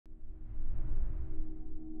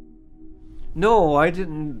No, I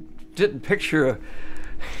didn't picture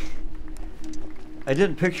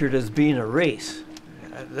it as being a race.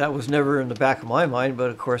 That was never in the back of my mind, but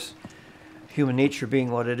of course, human nature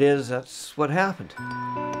being what it is, that's what happened.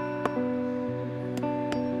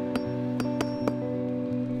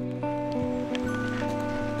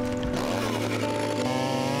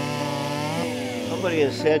 Somebody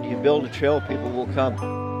has said you build a trail, people will come.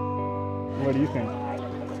 What do you think?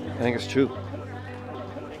 I think it's true.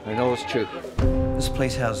 I know it's true. This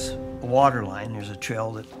place has a water line. There's a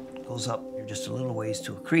trail that goes up just a little ways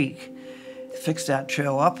to a creek. Fixed that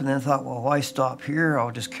trail up and then thought, well, why stop here?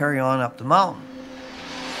 I'll just carry on up the mountain.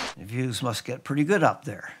 The views must get pretty good up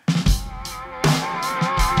there.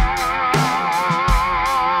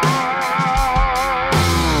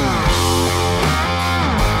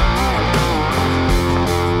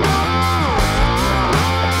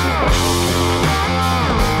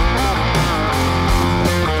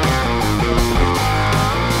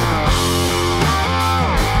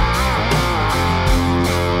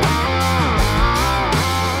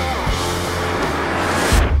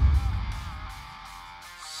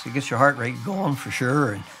 So it gets your heart rate going for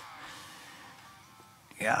sure. And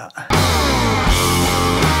yeah.